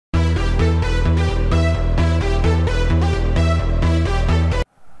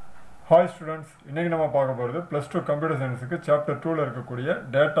Hi students, இன்னைக்கு நம்ம பார்க்க போறது +2 கம்ப்யூட்டர் சயின்ஸ்க்கு chapter 2ல இருக்கக்கூடிய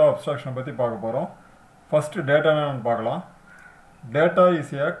data abstraction பத்தி பார்க்க போறோம். First data என்னன்னு பார்க்கலாம். Data is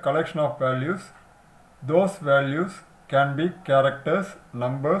a collection of values. Those values can be characters,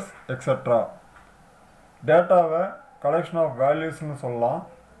 numbers, etc. Dataவை collection of values னு சொல்லலாம்.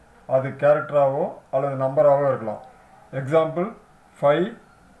 அது characterஆவோ அல்லது நம்பராவோ இருக்கலாம். Example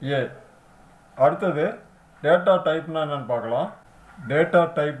 5a. அடுத்தது data type னா என்னன்னு பார்க்கலாம். Data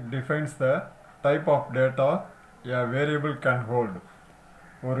type defines the type of data a variable can hold.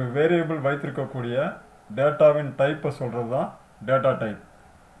 ஒரு variable வைத்திருக்கக்கூடிய டேட்டாவின் டைப்பை சொல்கிறது தான் data type.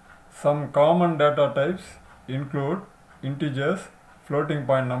 Some common data types include integers, floating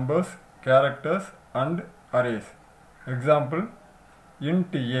point numbers, characters and arrays. Example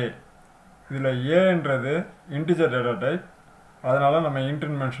int a. இதில் a என்றது integer data type, அதனால நம்ம int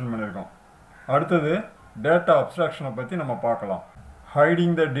mention பண்ணியிருக்கோம். அடுத்தது data abstraction பற்றி நம்ம பார்க்கலாம்.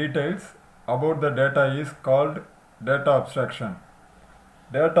 Hiding the details about the data is called data abstraction.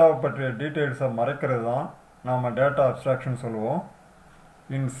 Data பற்றிய டீடைல்ஸை மறைக்கிறது தான் நாம் data abstraction சொல்லுவோம்.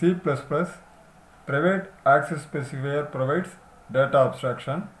 In C++, private access specifier provides data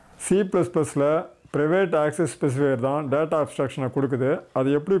abstraction. C++ல private access specifier தான் data abstraction கொடுக்குது.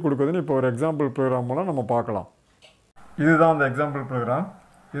 அது எப்படி கொடுக்குதுன்னு இப்போ ஒரு எக்ஸாம்பிள் ப்ரோக்ராம் மூலம் நம்ம பார்க்கலாம். இதுதான் அந்த எக்ஸாம்பிள் ப்ரோக்ராம்.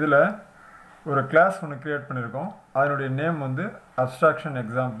 இதில் ஒரு கிளாஸ் ஒன்று கிரியேட் பண்ணியிருக்கோம். அதனுடைய நேம் வந்து அப்ஸ்ட்ராக்ஷன்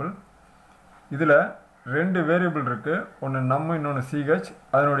எக்ஸாம்பிள். இதில் ரெண்டு வேரியபிள் இருக்குது, ஒன்று நம் இன்னொன்று சிஹெச்.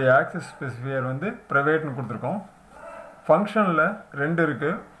 அதனுடைய ஆக்சஸ் ஸ்பெசிஃபையர் வந்து ப்ரைவேட்னு கொடுத்துருக்கோம். ஃபங்க்ஷனில் ரெண்டு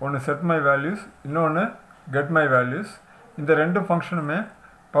இருக்குது, ஒன்று செட் மை வேல்யூஸ், இன்னொன்று கெட் மை வேல்யூஸ். இந்த ரெண்டு ஃபங்க்ஷனுமே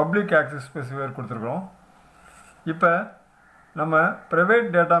பப்ளிக் ஆக்சஸ் ஸ்பெசிஃபையர் கொடுத்துருக்கோம். இப்போ நம்ம ப்ரைவேட்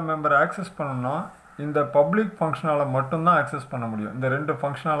டேட்டா மெம்பரை ஆக்சஸ் பண்ணோம்னா இந்த பப்ளிக் ஃபங்க்ஷனால் மட்டும்தான் ஆக்சஸ் பண்ண முடியும். இந்த ரெண்டு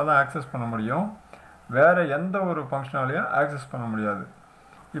ஃபங்க்ஷனால் தான் ஆக்சஸ் பண்ண முடியும், வேறு எந்த ஒரு ஃபங்க்ஷனாலையும் ஆக்சஸ் பண்ண முடியாது.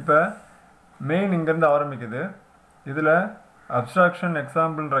 இப்போ மெயின் இங்கேருந்து ஆரம்பிக்குது. இதில் அப்ஸ்ட்ராக்ஷன்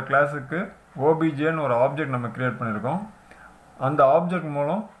எக்ஸாம்பிள்ன்ற கிளாஸுக்கு ஓபிஜேன்னு ஒரு ஆப்ஜெக்ட் நம்ம க்ரியேட் பண்ணியிருக்கோம். அந்த ஆப்ஜெக்ட்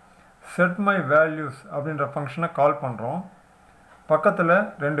மூலம் செட் மை வேல்யூஸ் அப்படின்ற ஃபங்க்ஷனை கால் பண்ணுறோம். பக்கத்தில்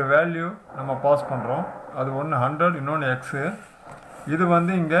ரெண்டு வேல்யூ நம்ம பாஸ் பண்ணுறோம். அது ஒன்று 100, இன்னொன்று எக்ஸு. இது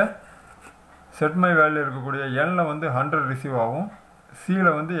வந்து இங்கே செட் மை வேல்யூ இருக்கக்கூடிய எண்ணில் வந்து 100 ரிசீவ் ஆகும், சியில்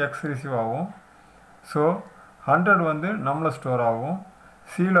வந்து எக்ஸ் ரிசீவ் ஆகும். ஸோ 100 வந்து நம்மளை ஸ்டோர் ஆகும்,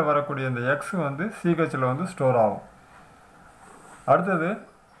 சியில் வரக்கூடிய இந்த எக்ஸ் வந்து சிஹெச்சில் வந்து ஸ்டோர் ஆகும். அடுத்தது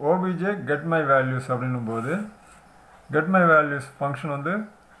ஓபிஜே கெட் மை வேல்யூஸ் அப்படின்னும் போது கெட் மை வேல்யூஸ் ஃபங்க்ஷன் வந்து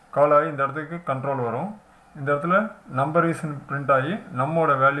கால் ஆகி இந்த இடத்துக்கு கண்ட்ரோல் வரும். இந்த இடத்துல நம்பர் ஈஸ்ன்னு பிரிண்ட் ஆகி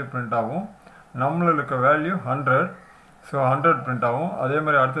நம்மோட வேல்யூ பிரிண்ட் ஆகும். நம்மளில் இருக்க வேல்யூ 100, ஸோ 100 பிரிண்ட் ஆகும். அதே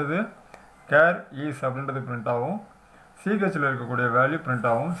மாதிரி அடுத்தது கேர் ஈஸ் அப்படின்றது பிரிண்ட் ஆகும். சிஹெச்சில் இருக்கக்கூடிய வேல்யூ பிரிண்ட்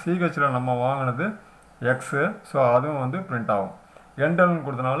ஆகும். சிஹெச்சில் நம்ம வாங்கினது எக்ஸு, ஸோ அதுவும் வந்து பிரிண்ட் ஆகும். என்டர்னு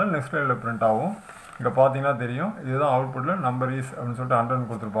கொடுத்தனால நெக்ஸ்ட் லைனில் பிரிண்ட் ஆகும். இங்கே பார்த்தீங்கன்னா தெரியும், இதுதான் அவுட்புட்டில் நம்பர் ஈஸ் அப்படின்னு சொல்லிட்டு 100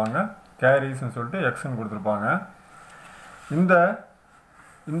 கொடுத்துருப்பாங்க, கேர் ஈஸ்ன்னு சொல்லிட்டு எக்ஸ்ன்னு கொடுத்துருப்பாங்க.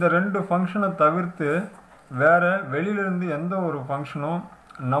 இந்த ரெண்டு ஃபங்க்ஷனை தவிர்த்து வேறு வெளியிலேருந்து எந்த ஒரு ஃபங்க்ஷனும்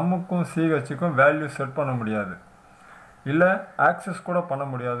நமக்கும் சிஹெச்சுக்கும் வேல்யூ செட் பண்ண முடியாது, இல்லை ஆக்சஸ் கூட பண்ண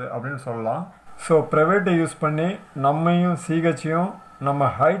முடியாது அப்படின்னு சொல்லலாம். ஸோ ப்ரைவேட்டை யூஸ் பண்ணி நம்மையும் சிஹெச்சையும் நம்ம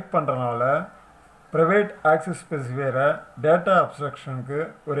ஹைட் பண்ணுறனால ப்ரைவேட் ஆக்சஸ் ஸ்பெசிஃபையரை டேட்டா அப்ஸ்ட்ராக்ஷனுக்கு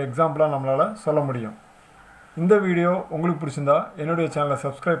ஒரு எக்ஸாம்பிளாக நம்மளால் சொல்ல முடியும். இந்த வீடியோ உங்களுக்கு பிடிச்சிருந்தா என்னுடைய சேனலை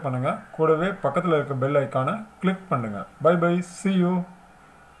சப்ஸ்கிரைப் பண்ணுங்கள், கூடவே பக்கத்தில் இருக்க பெல் ஐக்கானை கிளிக் பண்ணுங்கள். By by, see you.